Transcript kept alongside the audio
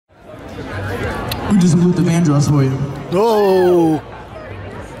We do some Luther Vandross for you. Oh!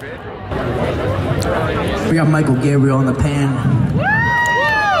 We got Michael Gabriel on the pan.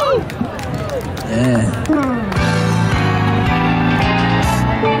 Yeah.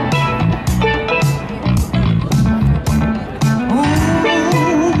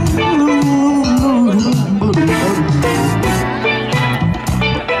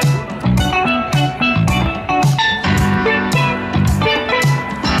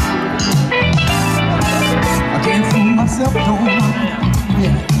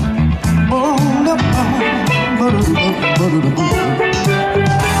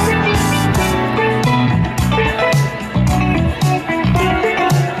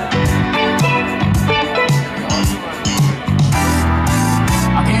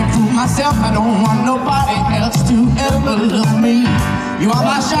 I don't want nobody else to ever love me. You are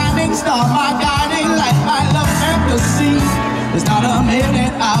my shining star, my guiding light, my love fantasy. There's not a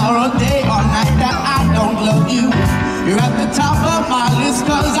minute, hour, a day or night that I don't love you. You're at the top of my list,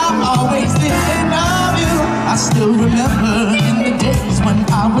 cause I'm always thinking of you. I still remember in the days when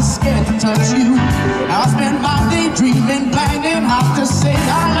I was scared to touch you. Now I spend my day dreaming, planning how to say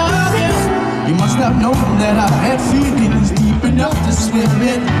I love you. You must have known that I had feelings deep enough to swim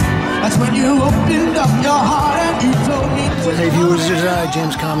in. That's when you opened up your heart and you told me to. Hey viewers, it is I,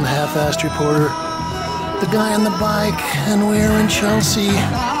 James Kalm, the half-assed reporter. The guy on the bike, and we're in Chelsea.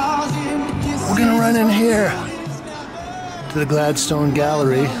 We're gonna run in here to the Gladstone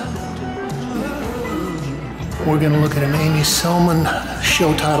Gallery. We're gonna look at an Amy Sillman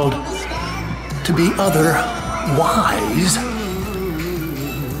show titled To Be Otherwise.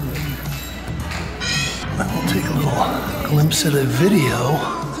 We'll take a little glimpse at a video.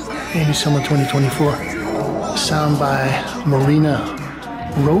 Amy Sillman 2024. Sound by Marina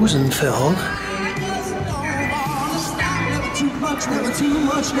Rosenfeld. Never too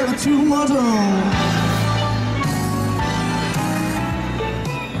much, never too much.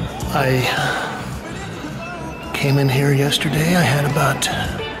 I came in here yesterday. I had about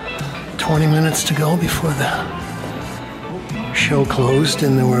 20 minutes to go before the show closed,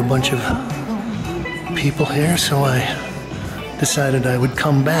 and there were a bunch of people here, so I decided I would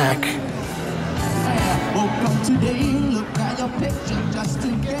come back.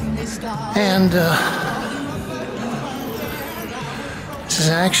 And this is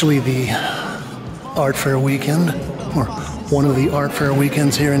actually the art fair weekend, or one of the art fair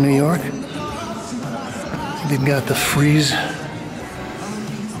weekends here in New York. They've got the Frieze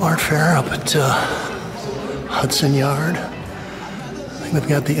Art Fair up at Hudson Yard. I think they've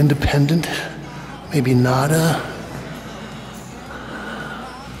got the Independent, maybe Nada.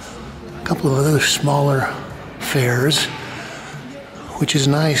 A couple of other smaller fairs, which is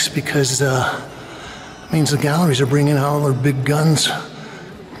nice because it means the galleries are bringing out all their big guns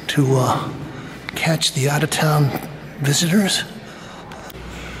to catch the out-of-town visitors.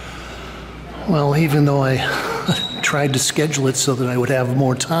 Well, even though I tried to schedule it so that I would have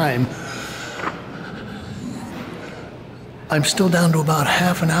more time, I'm still down to about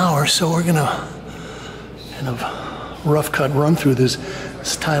half an hour, so we're gonna kind of rough cut run through this.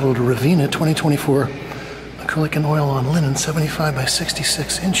 It's titled Ravenna 2024 Acrylic and Oil on Linen, 75 by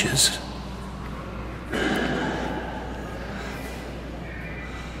 66 inches.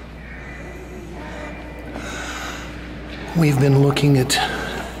 We've been looking at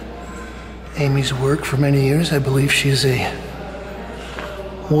Amy's work for many years. I believe she's a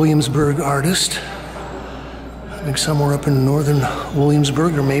Williamsburg artist. I think somewhere up in northern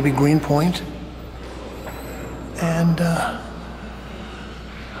Williamsburg or maybe Greenpoint. And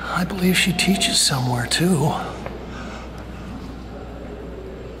I believe she teaches somewhere too.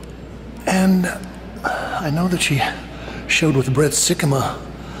 And I know that she showed with Bret Sikkema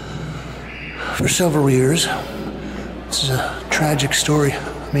for several years. This is a tragic story.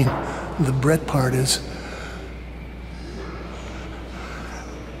 I mean, the Bret part is.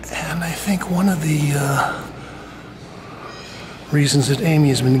 And I think one of the reasons that Amy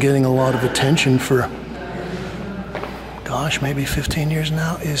has been getting a lot of attention for, gosh, maybe 15 years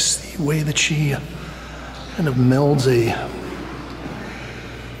now, is the way that she kind of melds a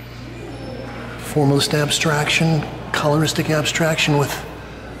formalist abstraction, coloristic abstraction with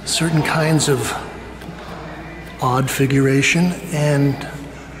certain kinds of odd figuration. And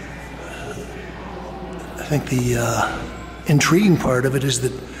I think the intriguing part of it is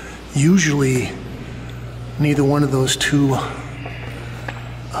that usually neither one of those two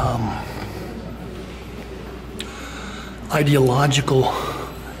ideological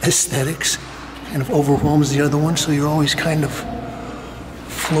aesthetics kind of overwhelms the other one, so you're always kind of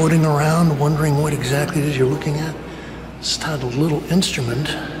floating around wondering what exactly it is you're looking at. It's titled Little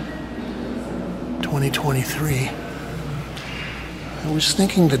Instrument 2023. I was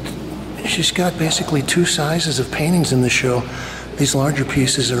thinking that she's got basically two sizes of paintings in the show. These larger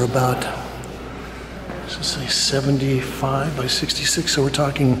pieces are about, let's say, 75 by 66, so we're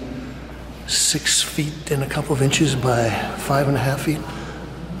talking 6 feet and a couple of inches by 5.5 feet.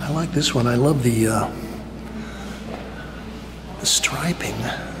 I like this one. I love the striping.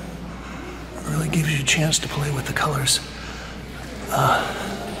 It really gives you a chance to play with the colors.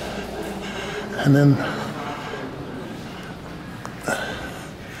 And then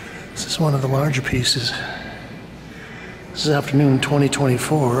this is one of the larger pieces. This is afternoon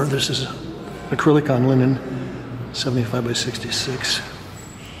 2024. This is acrylic on linen, 75 by 66.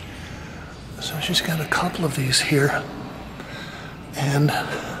 So she's got a couple of these here. And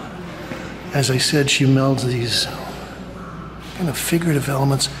as I said, she melds these kind of figurative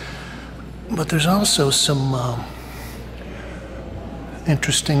elements, but there's also some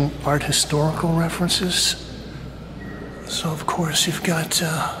interesting art historical references. So of course you've got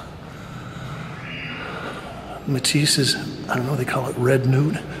Matisse's, I don't know, they call it red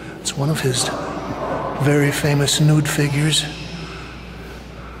nude. It's one of his very famous nude figures.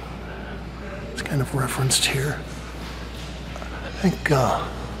 It's kind of referenced here. I think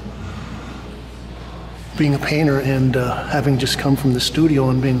being a painter and having just come from the studio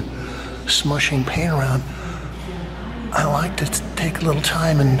and being smushing paint around, I like to take a little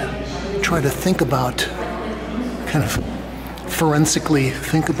time and try to think about, kind of forensically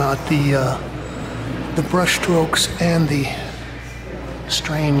think about the brush strokes and the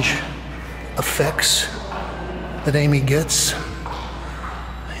strange effects that Amy gets.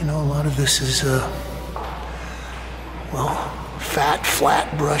 You know, a lot of this is, well, fat,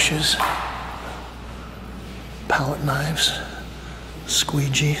 flat brushes, palette knives,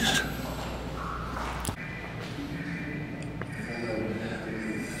 squeegees.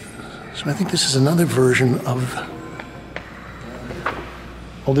 So I think this is another version of,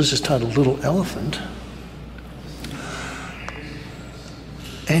 well, this is titled Little Elephant.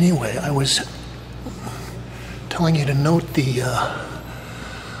 Anyway, I was telling you to note the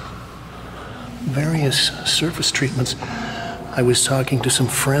various surface treatments. I was talking to some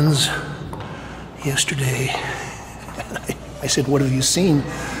friends yesterday. I said, what have you seen?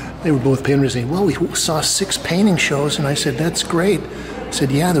 They were both painters saying, well, we saw 6 painting shows, and I said, that's great. I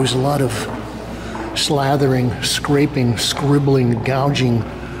said, yeah, there was a lot of slathering, scraping, scribbling, gouging,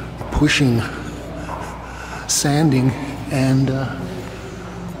 pushing, sanding, and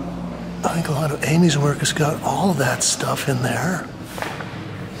I think a lot of Amy's work has got all of that stuff in there.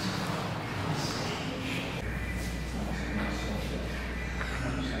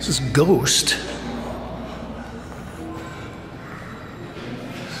 This is Ghost.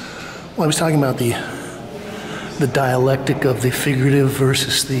 Well, I was talking about the dialectic of the figurative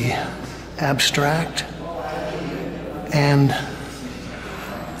versus the abstract, and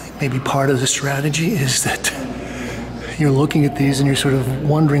maybe part of the strategy is that you're looking at these and you're sort of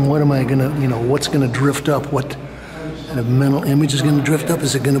wondering, what am I gonna, you know, what's gonna drift up? What kind of mental image is gonna drift up?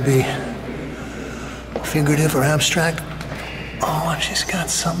 Is it gonna be figurative or abstract? Oh, and she's got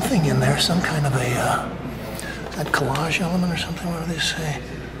something in there, some kind of a, is that collage element or something? What do they say?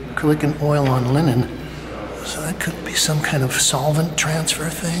 Acrylic and oil on linen. So that could be some kind of solvent transfer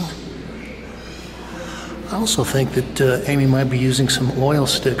thing. I also think that Amy might be using some oil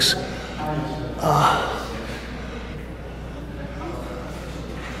sticks.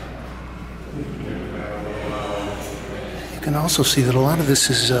 You can also see that a lot of this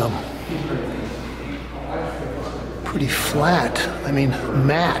is pretty flat. I mean,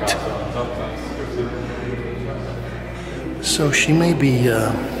 matte. So she may be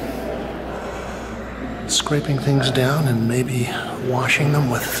scraping things down and maybe washing them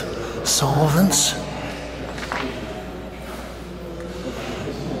with solvents.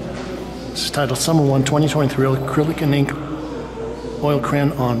 This is titled Summer 1, 2023, Acrylic and Ink Oil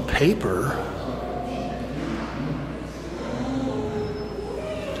Crayon on Paper.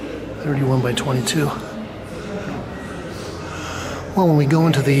 31 by 22. Well, when we go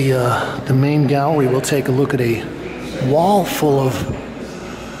into the main gallery, we'll take a look at a wall full of,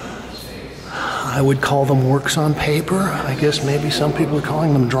 I would call them works on paper. I guess maybe some people are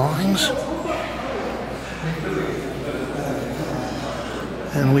calling them drawings.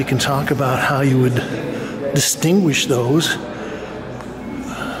 And we can talk about how you would distinguish those.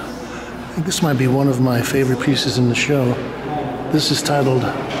 I think this might be one of my favorite pieces in the show. This is titled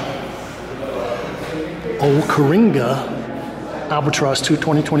O Coringa, Albatross 2,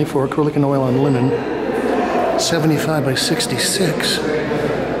 2024, acrylic and oil on linen, 75 by 66.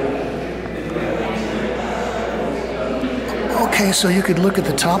 Okay, so you could look at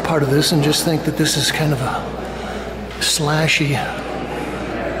the top part of this and just think that this is kind of a slashy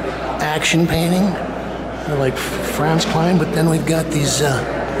action painting, or like Franz Klein, but then we've got these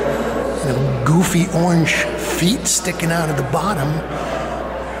goofy orange feet sticking out of the bottom,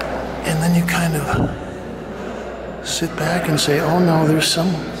 and then you kind of sit back and say, oh no, there's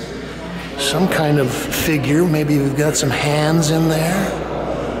some kind of figure. Maybe we've got some hands in there.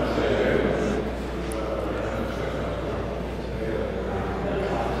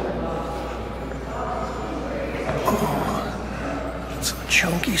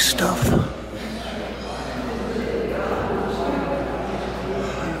 Chunky stuff.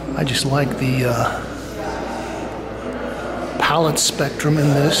 I just like the palette spectrum in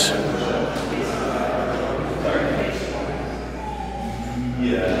this.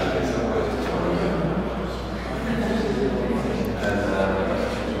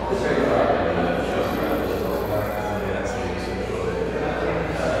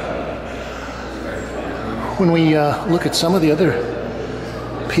 When we look at some of the other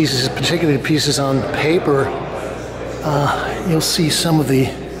pieces, particularly pieces on paper, you'll see some of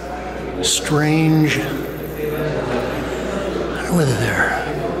the strange, I don't know whether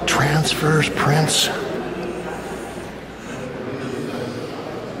they're transfers, prints.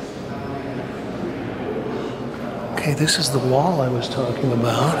 Okay, this is the wall I was talking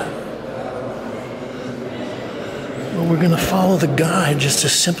about. Well, we're going to follow the guide just to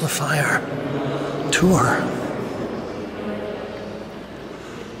simplify our tour.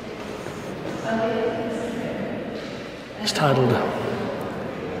 It's titled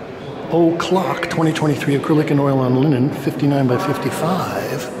O'Clock 2023 Acrylic and Oil on Linen, 59 by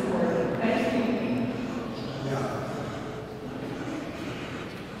 55.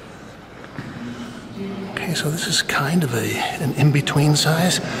 Okay, so this is kind of an in-between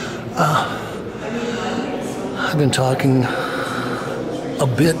size. I've been talking a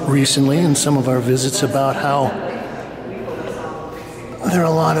bit recently in some of our visits about how there are a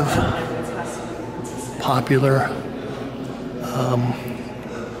lot of popular,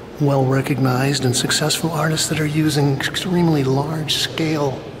 well-recognized and successful artists that are using extremely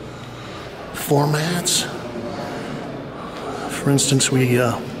large-scale formats. For instance, we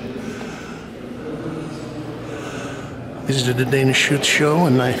visited a Danish shoot show,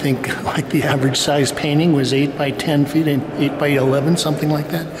 and I think like the average size painting was 8 by 10 feet and 8 by 11, something like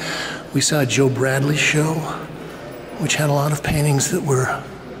that. We saw a Joe Bradley show, which had a lot of paintings that were,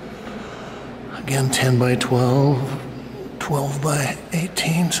 again, 10 by 12, 12 by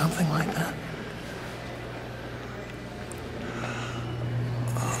 18, something like that.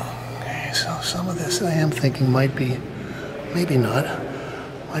 Okay, so some of this I am thinking might be, maybe not,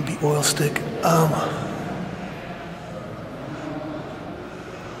 might be oil stick.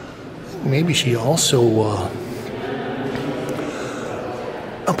 Maybe she also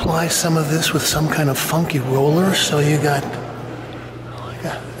applies some of this with some kind of funky roller, so you got like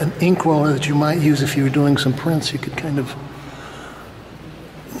an ink roller that you might use if you were doing some prints. You could kind of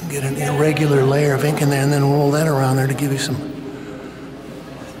get an irregular layer of ink in there and then roll that around there to give you some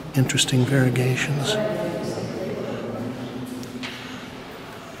interesting variegations.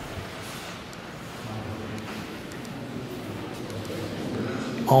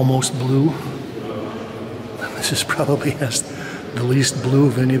 Almost blue. This is probably has the least blue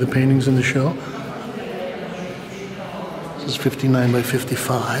of any of the paintings in the show. This is 59 by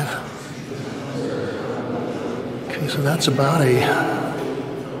 55. Okay, so that's about a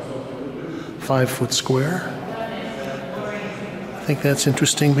 5-foot square. I think that's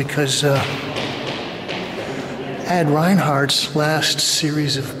interesting because Ad Reinhardt's last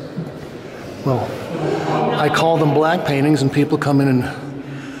series of, well, I call them black paintings, and people come in and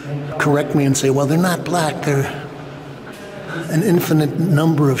correct me and say, well, they're not black, they're an infinite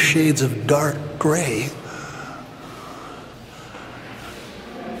number of shades of dark gray.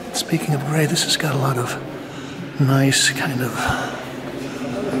 Speaking of gray, this has got a lot of nice kind of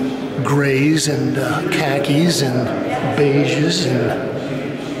grays and khakis and beiges and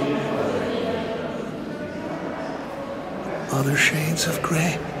other shades of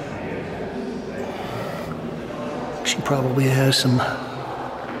gray. She probably has some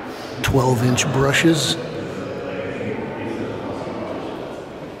 12-inch brushes.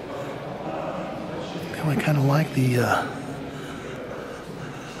 I kind of like the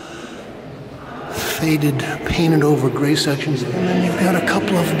faded, painted over gray sections, and then you've got a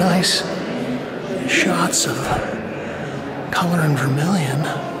couple of nice shots of color and vermilion.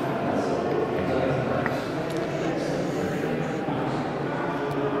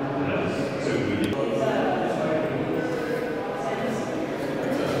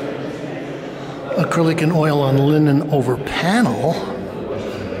 acrylic and oil on linen over panel.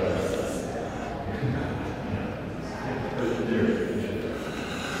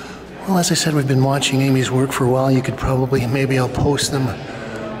 Well, as I said, we've been watching Amy's work for a while. You could probably, maybe I'll post them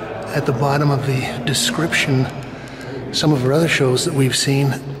at the bottom of the description, some of her other shows that we've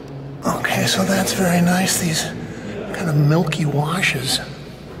seen. Okay, so that's very nice, these kind of milky washes.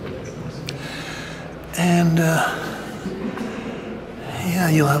 And yeah,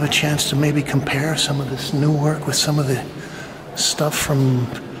 you'll have a chance to maybe compare some of this new work with some of the stuff from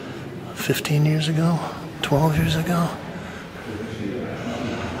 15 years ago, 12 years ago.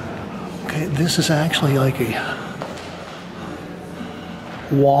 Okay, this is actually like a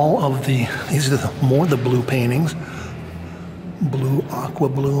wall of the, these are more the blue paintings. Blue, aqua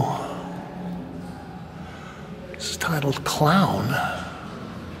blue. It's titled Clown.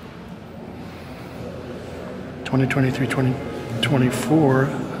 2023, 2024,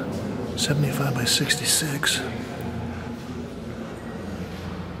 75 by 66.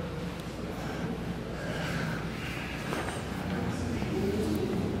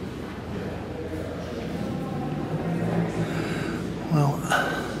 Well,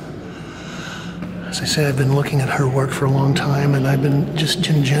 as I say, I've been looking at her work for a long time, and I've been just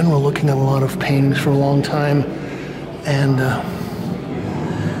in general looking at a lot of paintings for a long time, and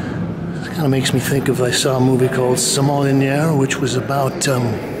it kind of makes me think of, I saw a movie called Sommelier, which was about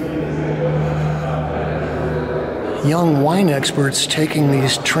young wine experts taking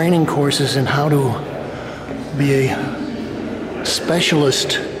these training courses in how to be a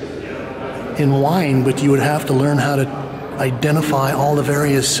specialist in wine, but you would have to learn how to identify all the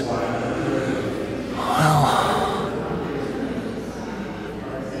various, well,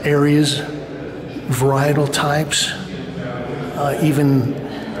 areas, varietal types, even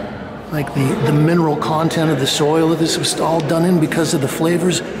like the mineral content of the soil that this was all done in because of the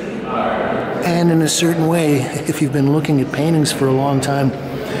flavors. And in a certain way, if you've been looking at paintings for a long time,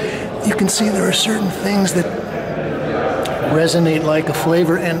 you can see there are certain things that resonate like a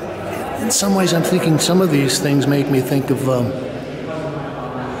flavor. And in some ways, I'm thinking some of these things make me think of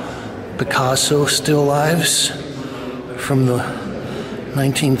Picasso still lives from the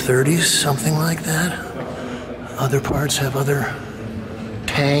 1930s, something like that. Other parts have other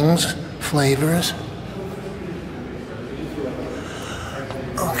tangs, flavors.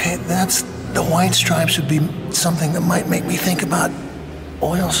 Okay, that's the white stripes would be something that might make me think about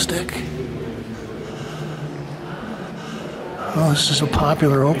oil stick. Oh, this is a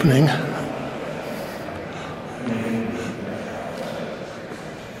popular opening.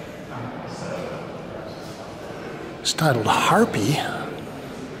 It's titled Harpy.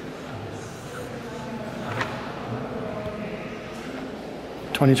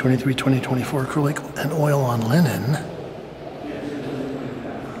 (2023-2024) acrylic and oil on linen.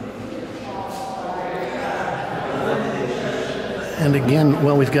 And again,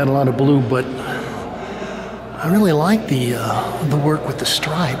 well, we've got a lot of blue, but I really like the work with the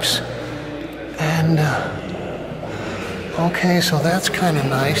stripes. And okay, so that's kind of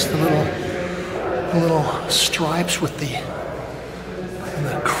nice. The little stripes with the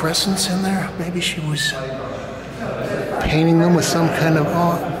crescents in there. Maybe she was painting them with some kind of,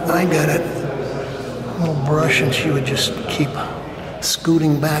 oh, I got it, a little brush, and she would just keep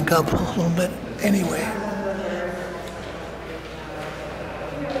scooting back up a little bit. Anyway.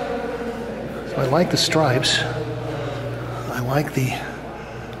 I like the stripes. I like the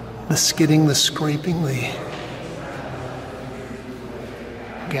skidding, the scraping, the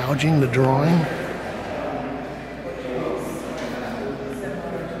gouging, the drawing.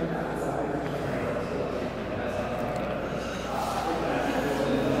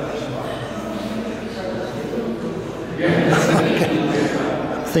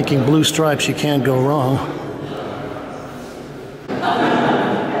 Thinking blue stripes, you can't go wrong.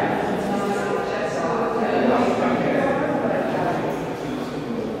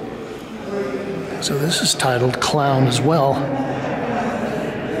 So this is titled Clown as well.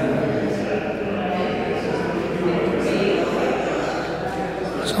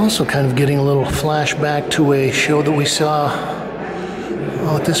 It's also kind of getting a little flashback to a show that we saw.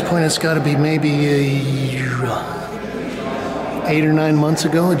 Oh, at this point it's got to be maybe 8 or 9 months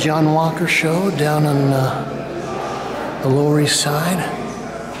ago, a John Walker show down on the Lower East Side.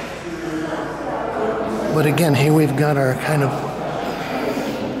 But again, here we've got our kind of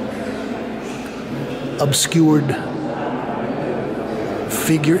obscured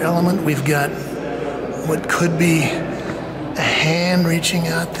figure element. We've got what could be a hand reaching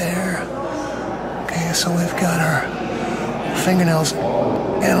out there. Okay, so we've got our fingernails,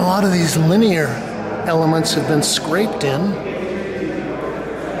 and a lot of these linear elements have been scraped in.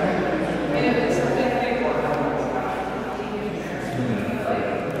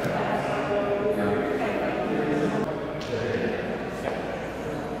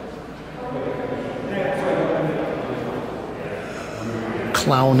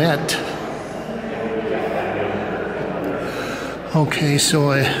 clownette. Okay,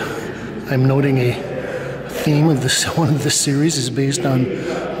 so I'm noting a theme of this. One of the series is based on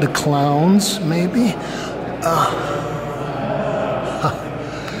the clowns, maybe.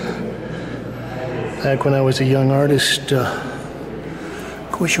 Back when I was a young artist,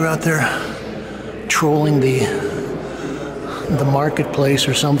 of course, you're out there trolling the marketplace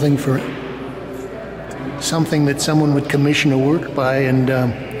or something for something that someone would commission a work by, and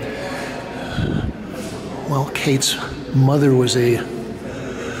well, Kate's mother ran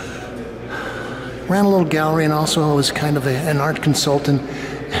a little gallery and also was kind of an art consultant,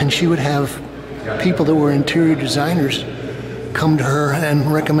 and she would have people that were interior designers come to her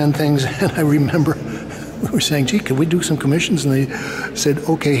and recommend things. And I remember we were saying, gee, could we do some commissions? And they said,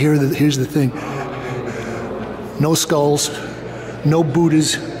 okay, here's the thing. No skulls, no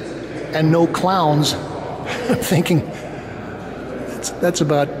Buddhas, and no clowns. I'm thinking, that's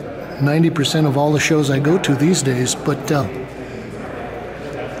about 90% of all the shows I go to these days. But, yeah.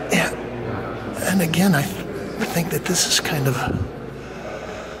 And again, I think that this is kind of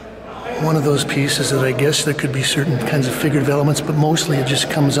one of those pieces that I guess there could be certain kinds of figurative elements, but mostly it just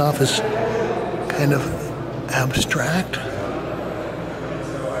comes off as kind of abstract.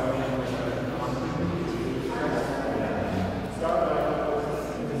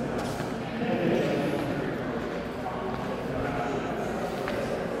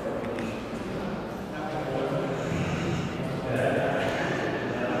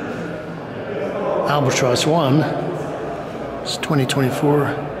 Albatross 1 is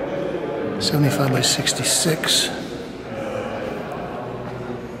 2024, 75 by 66.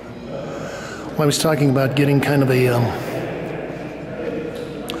 Well, I was talking about getting kind of an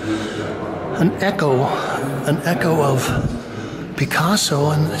echo of Picasso,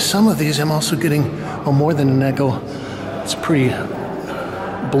 and some of these I'm also getting, well, more than an echo. It's a pretty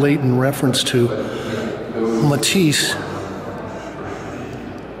blatant reference to Matisse.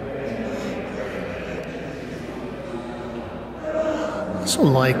 Also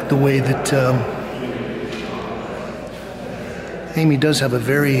like the way that Amy does have a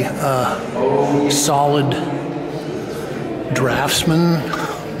very solid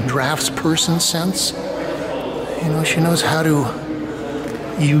draftsperson sense. You know, she knows how to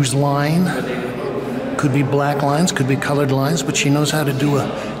use line. Could be black lines, could be colored lines, but she knows how to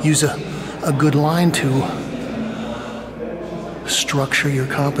use a good line to structure your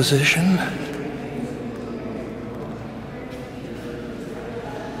composition.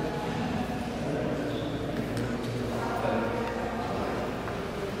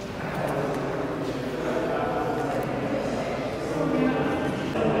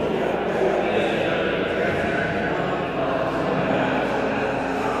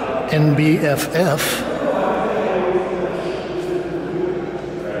 NBFF.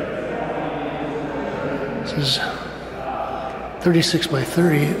 This is 36 by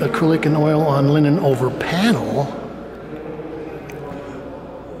 30, acrylic and oil on linen over panel.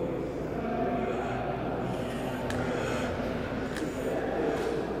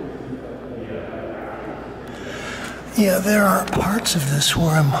 Yeah, there are parts of this where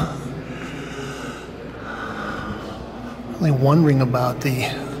I'm really wondering about the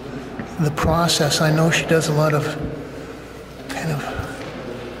process. I know she does a lot of kind of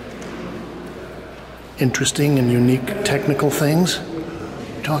interesting and unique technical things,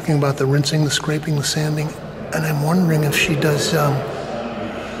 talking about the rinsing, the scraping, the sanding, and I'm wondering if she does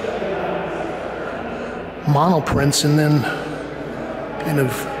monoprints and then kind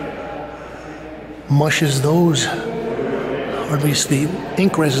of mushes those, or at least the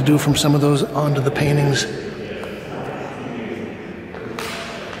ink residue from some of those, onto the paintings.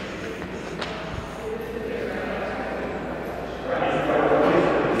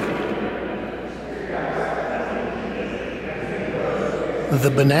 The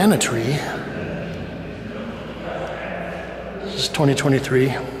Banana Tree. This is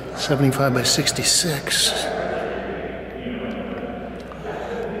 2023, 75 by 66.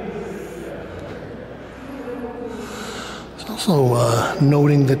 It's also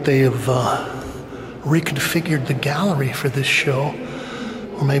noting that they have reconfigured the gallery for this show,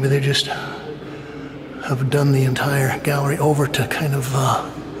 or maybe they just have done the entire gallery over to kind of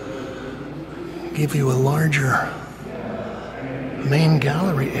give you a larger main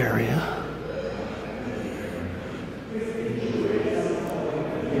gallery area.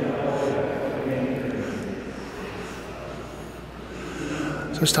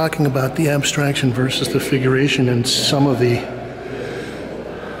 So I was talking about the abstraction versus the figuration, and some of the,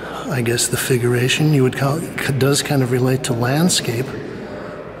 I guess the figuration you would call it does kind of relate to landscape.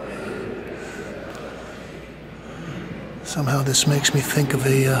 Somehow this makes me think of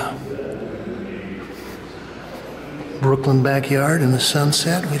a Brooklyn backyard in the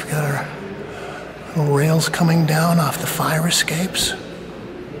sunset. We've got our little rails coming down off the fire escapes.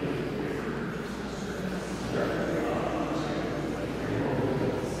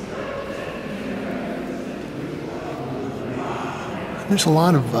 There's a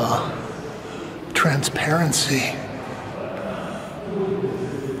lot of transparency.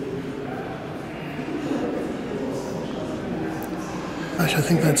 Gosh, I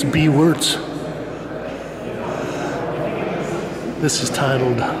think that's B. Wirtz. This is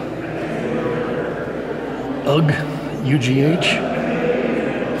titled UGH, UGH,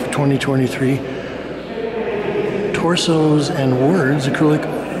 2023. Torsos and Words, acrylic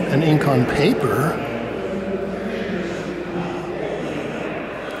and ink on paper.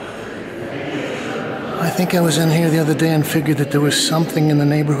 I think I was in here the other day and figured that there was something in the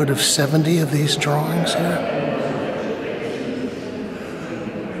neighborhood of 70 of these drawings here.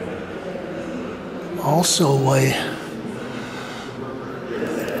 Also, I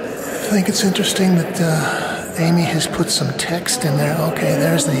think it's interesting that Amy has put some text in there. Okay,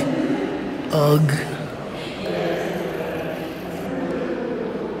 there's the UGH.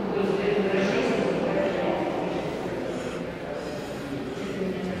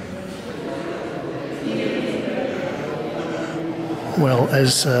 Well,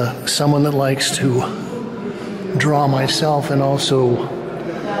 as someone that likes to draw myself and also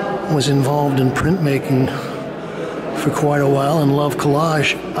was involved in printmaking for quite a while and love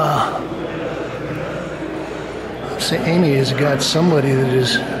collage, say Amy has got somebody that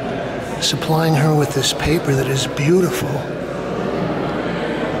is supplying her with this paper that is beautiful.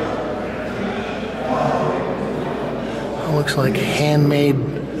 It looks like handmade,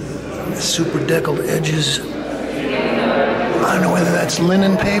 super deckled edges. I don't know whether that's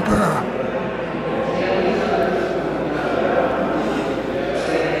linen paper or...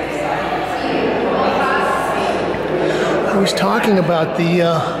 I was talking about the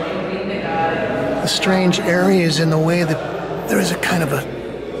strange areas in the way that there is a kind of a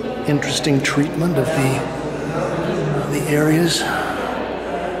interesting treatment of the areas. I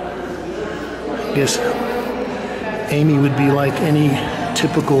guess Amy would be like any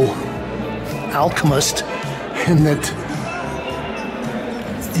typical alchemist in that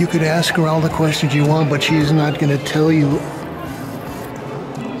you could ask her all the questions you want, but she's not going to tell you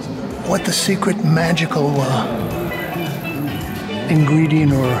what the secret magical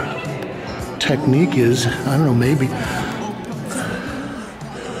ingredient or technique is. I don't know, maybe.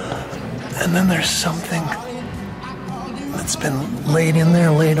 And then there's something that's been laid in there,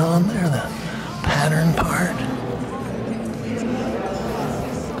 laid on there, the pattern part.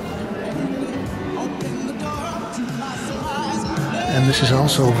 And this is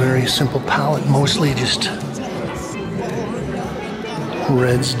also a very simple palette, mostly just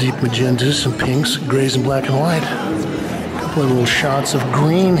reds, deep magentas, some pinks, grays, and black and white. A couple of little shots of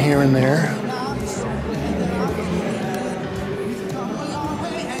green here and there.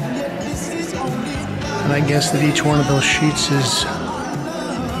 And I guess that each one of those sheets is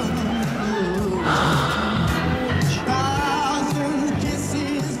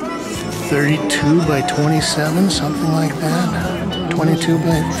 .32 by 27, something like that. 22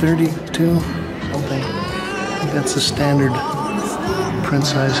 by 32, something. I think that's the standard print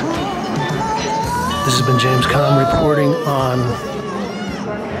size. This has been James Kalm reporting on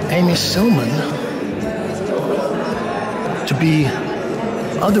Amy Sillman. To be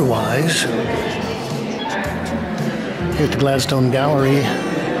otherwise, here at the Gladstone Gallery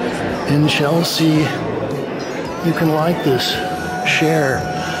in Chelsea. You can like this, share,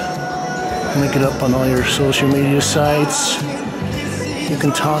 link it up on all your social media sites. You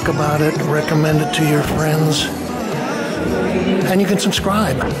can talk about it, recommend it to your friends, and you can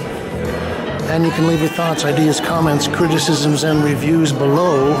subscribe. And you can leave your thoughts, ideas, comments, criticisms, and reviews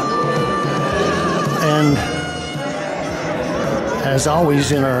below. And as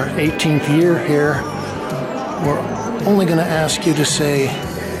always, in our 18th year here, we're only going to ask you to say,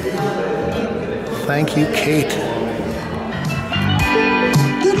 thank you, Kate.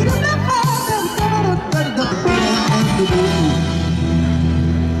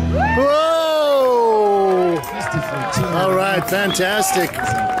 Whoa! All right, fantastic.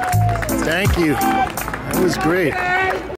 Thank you. That was great.